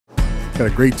Got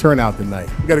a great turnout tonight.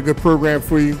 We got a good program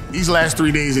for you. These last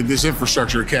 3 days at this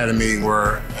Infrastructure Academy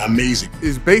were amazing.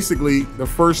 It's basically the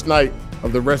first night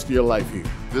of the rest of your life here.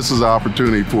 This is an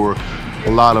opportunity for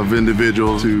a lot of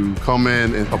individuals to come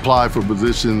in and apply for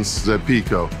positions at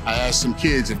PECO. I asked some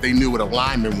kids if they knew what a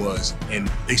lineman was, and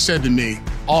they said to me,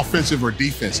 offensive or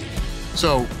defensive.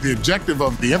 So the objective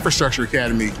of the Infrastructure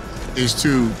Academy is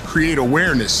to create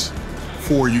awareness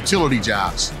for utility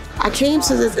jobs. I came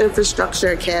to this Infrastructure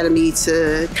Academy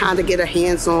to kind of get a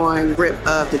hands-on grip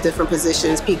of the different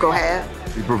positions PECO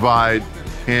have. We provide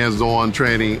hands-on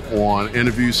training on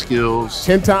interview skills.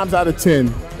 10 times out of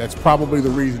 10, that's probably the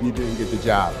reason you didn't get the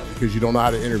job, because you don't know how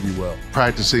to interview well.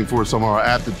 Practicing for some of our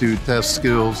aptitude test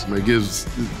skills. It gives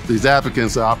these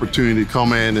applicants the opportunity to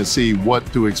come in and see what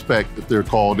to expect if they're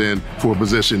called in for a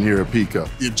position here at PECO.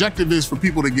 The objective is for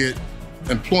people to get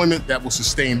employment that will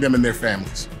sustain them and their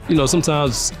families. You know,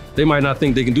 sometimes they might not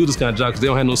think they can do this kind of job because they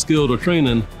don't have no skill or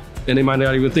training, and they might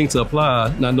not even think to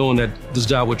apply, not knowing that this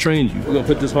job will train you. We're gonna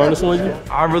put this harness on you?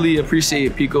 I really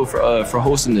appreciate PECO for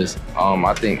hosting this.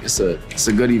 I think it's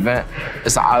a good event.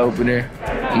 It's an eye-opener.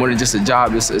 More than just a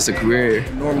job, it's a career.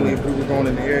 Normally, if we were going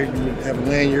in the air, you would have a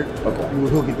lanyard. Okay. You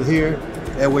would hook it to here.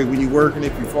 That way, when you're working,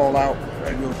 if you fall out,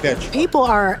 you'll catch you. People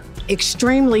are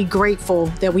extremely grateful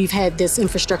that we've had this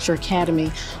Infrastructure Academy.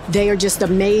 They are just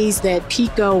amazed that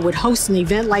PECO would host an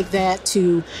event like that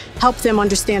to help them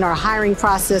understand our hiring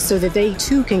process so that they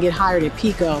too can get hired at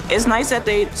PECO. It's nice that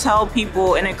they tell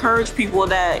people and encourage people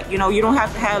that, you know, you don't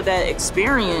have to have that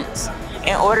experience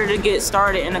in order to get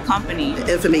started in a company.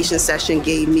 The information session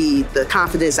gave me the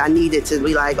confidence I needed to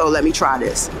be like, oh, let me try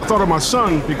this. I thought of my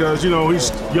son because, you know,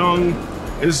 he's young.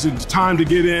 It's the time to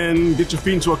get in, get your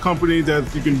feet into a company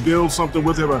that you can build something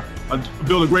with,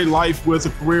 build a great life with,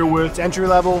 a career with. It's entry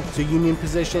level, it's a union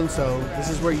position, so this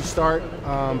is where you start,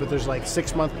 but there's like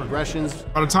 6-month progressions.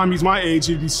 By the time he's my age,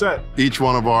 he'd be set. Each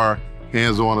one of our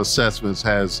hands-on assessments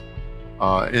has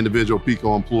individual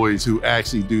PECO employees who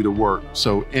actually do the work.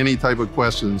 So any type of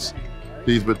questions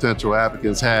these potential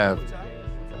applicants have,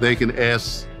 they can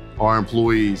ask our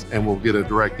employees and we'll get a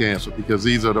direct answer, because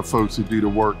these are the folks who do the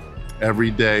work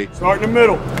every day. Start in the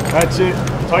middle. That's it.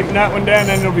 Tighten that one down,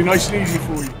 and it'll be nice and easy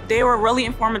for you. They were really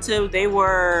informative. They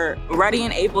were ready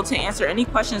and able to answer any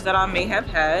questions that I may have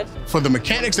had. For the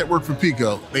mechanics that work for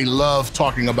PECO, they love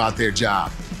talking about their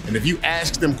job. And if you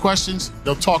ask them questions,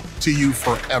 they'll talk to you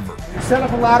forever. Set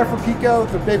up a ladder for PECO.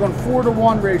 They're big on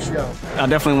 4-to-1 ratio. I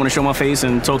definitely want to show my face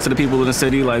and talk to the people in the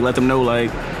city, like let them know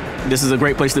like this is a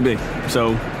great place to be.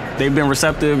 So they've been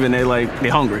receptive and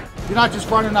they're hungry. You're not just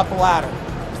running up a ladder.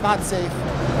 Not safe.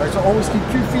 All right, so always keep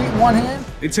 2 feet in one hand.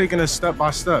 They're taking us step by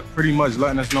step, pretty much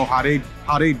letting us know how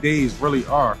they days really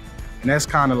are. And that's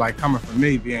kind of like coming from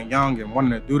me, being young and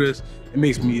wanting to do this. It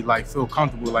makes me like feel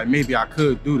comfortable, like maybe I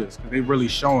could do this, because they really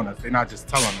showing us. They're not just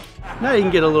telling us. Now you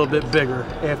can get a little bit bigger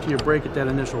after you break at that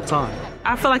initial time.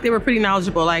 I feel like they were pretty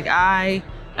knowledgeable. Like I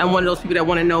am one of those people that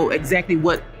want to know exactly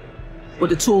what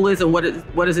the tool is and what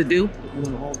does it do. You want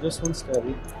to hold this one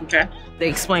steady. Okay. They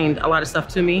explained a lot of stuff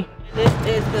to me. This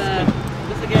is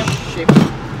this again? Shaper.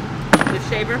 The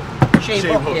shaver? Shave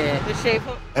hook. Yeah, the shave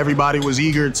hook. Everybody was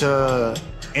eager to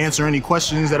answer any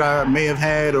questions that I may have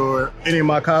had or any of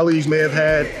my colleagues may have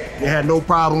had. They had no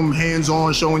problem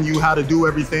hands-on showing you how to do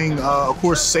everything, of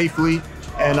course, safely.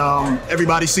 And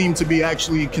everybody seemed to be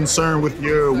actually concerned with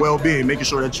your well-being, making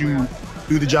sure that you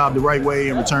do the job the right way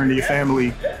and return to your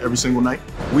family every single night.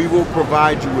 We will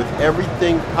provide you with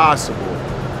everything possible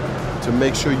to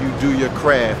make sure you do your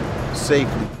craft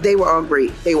safely. They were all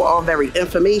great. They were all very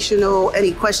informational.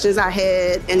 Any questions I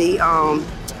had,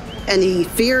 any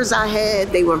fears I had,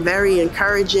 they were very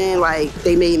encouraging. Like,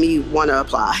 they made me want to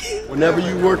apply. Whenever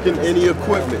you work in any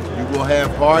equipment, you will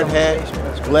have hard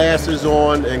hats, glasses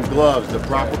on, and gloves, the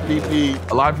proper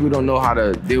PPE. A lot of people don't know how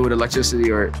to deal with electricity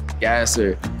or gas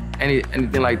or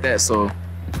anything like that. So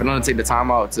for them to take the time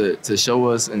out to show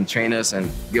us and train us and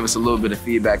give us a little bit of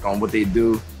feedback on what they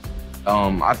do,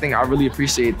 I think I really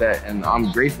appreciate that, and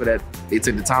I'm grateful that they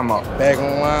took the time out. Bag on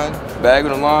the line. Bag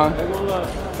on the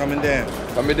line. Coming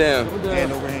down. Coming down.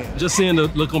 Hand over hand. Just seeing the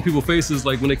look on people's faces,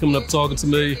 like when they coming up talking to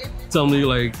me, telling me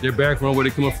like their background, where they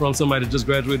coming from, somebody that just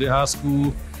graduated high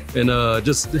school, and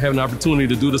just having the opportunity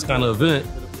to do this kind of event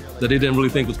that they didn't really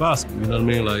think was possible, you know what I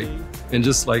mean? Like, and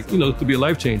just like, you know, it could be a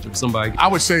life changer for somebody. I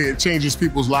would say it changes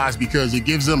people's lives because it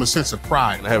gives them a sense of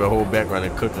pride. I have a whole background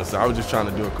in cooking, so I was just trying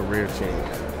to do a career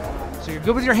change. So you're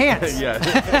good with your hands. Yeah.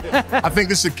 I think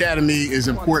this academy is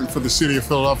important for the city of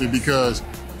Philadelphia because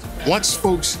once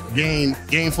folks gain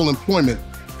gainful employment,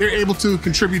 they're able to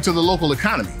contribute to the local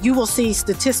economy. You will see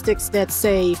statistics that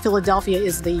say Philadelphia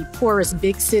is the poorest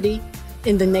big city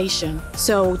in the nation.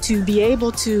 So to be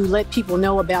able to let people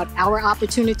know about our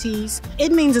opportunities,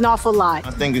 it means an awful lot.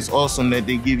 I think it's awesome that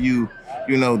they give you,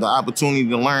 the opportunity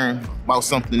to learn about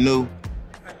something new.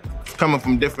 Coming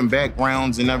from different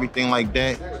backgrounds and everything like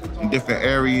that, in different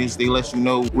areas, they let you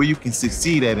know where you can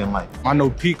succeed at in life. I know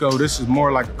PECO, this is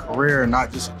more like a career,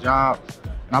 not just a job.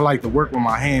 And I like to work with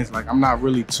my hands. Like, I'm not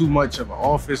really too much of an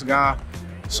office guy.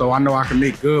 So I know I can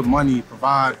make good money,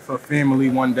 provide for family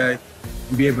one day,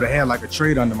 and be able to have like a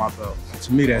trade under my belt.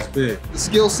 To me, that's big. The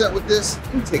skill set with this,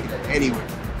 you can take it anywhere.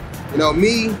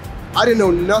 Me, I didn't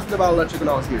know nothing about electric when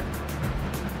I was here.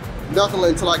 Nothing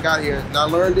until I got here, and I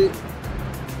learned it.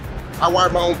 I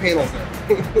wired my own panels now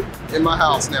in my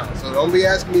house now. So don't be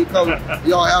asking me to come to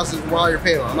y'all houses and wire your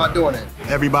panel. I'm not doing that.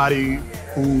 Everybody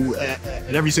who,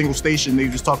 at every single station, they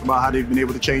just talk about how they've been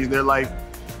able to change their life,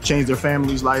 change their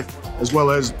family's life, as well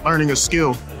as learning a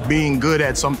skill, being good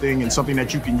at something and something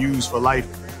that you can use for life,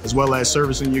 as well as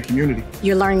servicing your community.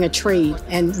 You're learning a trade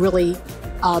and really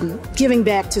giving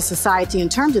back to society in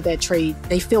terms of that trade.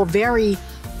 They feel very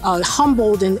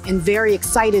humbled and very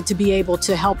excited to be able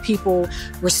to help people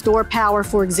restore power,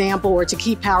 for example, or to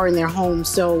keep power in their homes.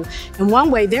 So in one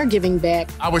way, they're giving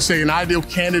back. I would say an ideal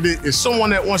candidate is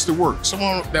someone that wants to work,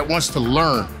 someone that wants to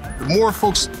learn. The more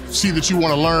folks see that you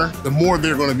want to learn, the more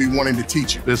they're going to be wanting to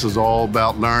teach you. This is all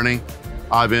about learning.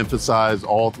 I've emphasized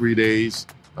all 3 days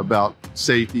about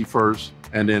safety first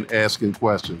and then asking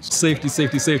questions. Safety,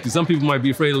 safety, safety. Some people might be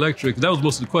afraid of electric. That was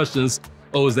most of the questions.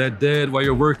 Oh, is that dead while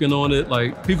you're working on it?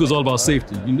 Like, PECO's all about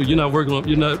safety. You're not working on,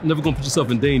 never gonna put yourself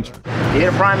in danger. You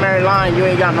hit a primary line, you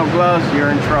ain't got no gloves, you're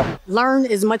in trouble. Learn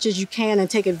as much as you can and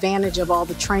take advantage of all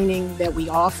the training that we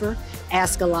offer.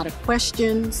 Ask a lot of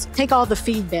questions. Take all the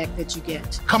feedback that you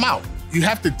get. Come out. You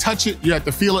have to touch it, you have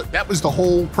to feel it. That was the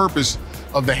whole purpose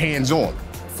of the hands-on.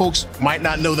 Folks might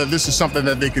not know that this is something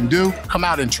that they can do. Come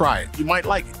out and try it. You might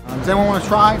like it. Does anyone want to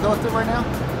try go through right now?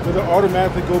 Does it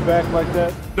automatically go back like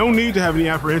that? Don't need to have any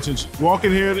apprehensions. Walk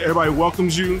in here, everybody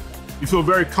welcomes you. You feel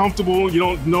very comfortable. You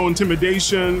don't know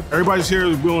intimidation. Everybody's here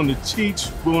is willing to teach,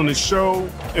 willing to show.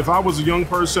 If I was a young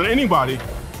person, anybody,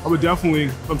 I would definitely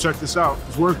come check this out.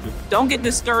 It's worth it. Don't get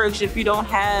discouraged if you don't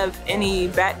have any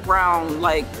background.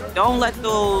 Like, don't let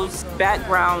those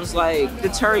backgrounds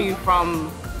deter you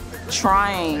from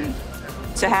trying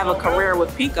to have a career with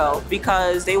PECO,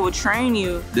 because they will train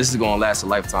you. This is gonna last a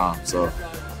lifetime, so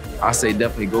I say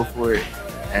definitely go for it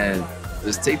and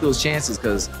just take those chances,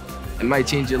 because it might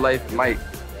change your life, it might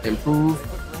improve,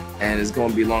 and it's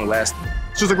gonna be long lasting.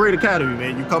 It's just a great academy,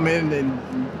 man. You come in and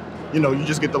you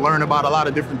just get to learn about a lot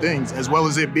of different things, as well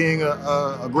as it being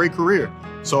a great career.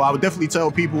 So I would definitely tell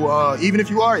people, even if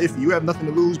you have nothing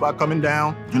to lose by coming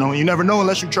down, you never know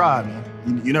unless you try, man.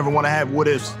 You never want to have what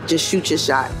ifs. Just shoot your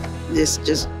shot.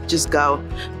 Just go,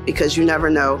 because you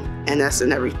never know, and that's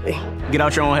in everything. Get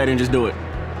out your own head and just do it.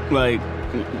 Like,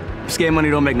 scared money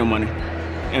don't make no money.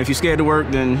 And if you're scared to work,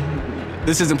 then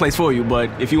this isn't a place for you. But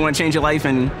if you want to change your life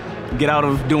and get out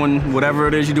of doing whatever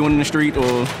it is you're doing in the street,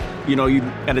 or you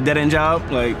at a dead-end job,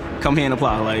 come here and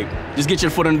apply. Just get your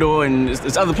foot in the door, and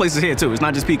there's other places here too. It's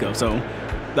not just PECO, so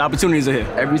the opportunities are here.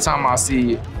 Every time I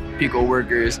see PECO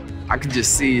workers, I can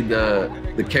just see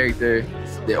the character.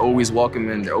 They're always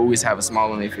welcoming, they always have a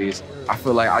smile on their face. I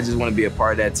feel like I just want to be a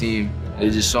part of that team. They're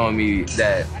just showing me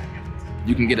that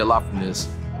you can get a lot from this,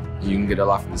 and you can get a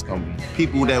lot from this company.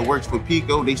 People that works for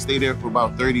PECO, they stay there for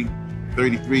about 30,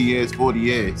 33 years, 40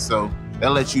 years. So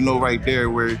that lets you know right there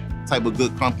where type of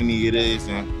good company it is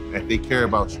and that they care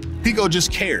about you. PECO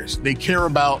just cares. They care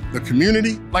about the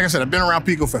community. Like I said, I've been around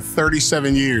PECO for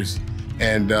 37 years.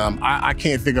 And I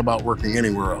can't think about working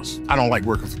anywhere else. I don't like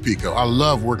working for PECO. I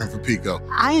love working for PECO.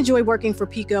 I enjoy working for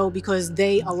PECO because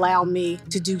they allow me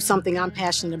to do something I'm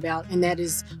passionate about, and that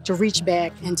is to reach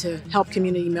back and to help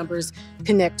community members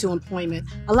connect to employment.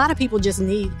 A lot of people just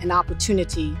need an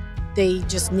opportunity. They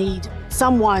just need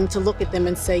someone to look at them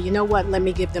and say, you know what, let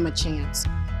me give them a chance.